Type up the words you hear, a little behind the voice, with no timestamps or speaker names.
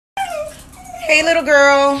Hey, little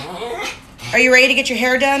girl. Are you ready to get your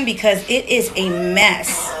hair done? Because it is a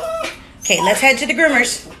mess. Okay, let's head to the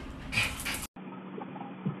groomers.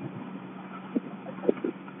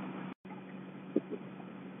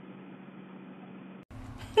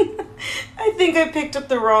 I think I picked up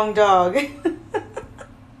the wrong dog.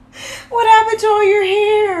 What happened to all your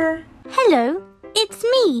hair? Hello, it's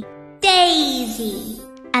me, Daisy.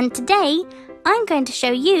 And today, I'm going to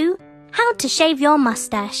show you how to shave your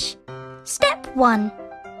mustache. Step 1.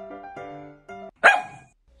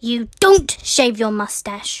 You don't shave your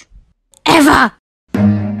mustache. Ever!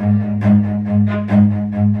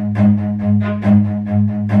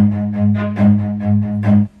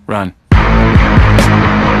 Run.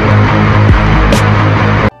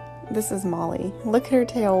 This is Molly. Look at her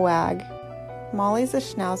tail wag. Molly's a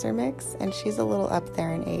Schnauzer mix, and she's a little up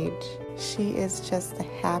there in age. She is just the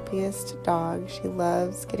happiest dog. She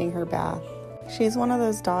loves getting her bath. She's one of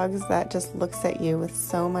those dogs that just looks at you with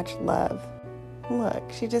so much love. Look,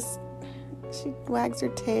 she wags her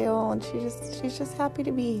tail, and she's just happy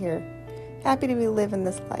to be here. Happy to be living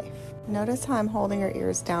this life. Notice how I'm holding her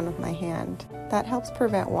ears down with my hand. That helps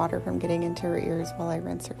prevent water from getting into her ears while I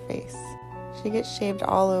rinse her face. She gets shaved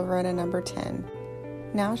all over in a number 10.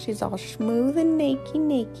 Now she's all smooth and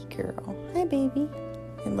naked girl. Hi, baby.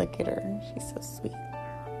 And look at her. She's so sweet.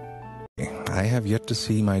 I have yet to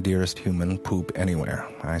see my dearest human poop anywhere.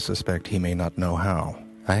 I suspect he may not know how.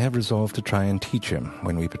 I have resolved to try and teach him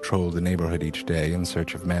when we patrol the neighborhood each day in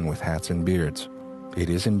search of men with hats and beards. It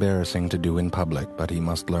is embarrassing to do in public, but he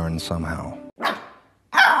must learn somehow.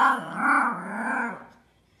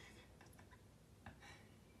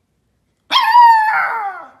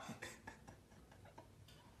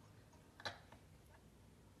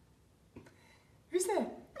 Who's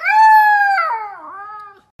that?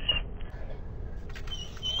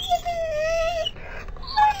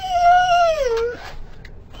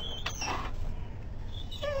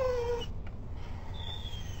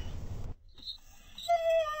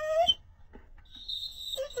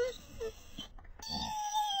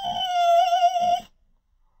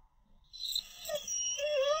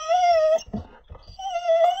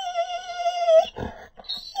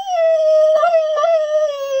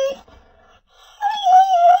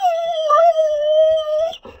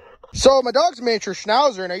 So my dog's a miniature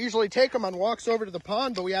Schnauzer, and I usually take him on walks over to the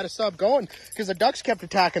pond, but we had to stop going because the ducks kept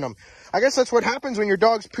attacking him. I guess that's what happens when your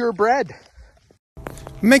dog's purebred.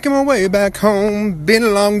 Making my way back home, been a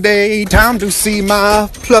long day, time to see my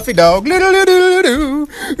fluffy dog.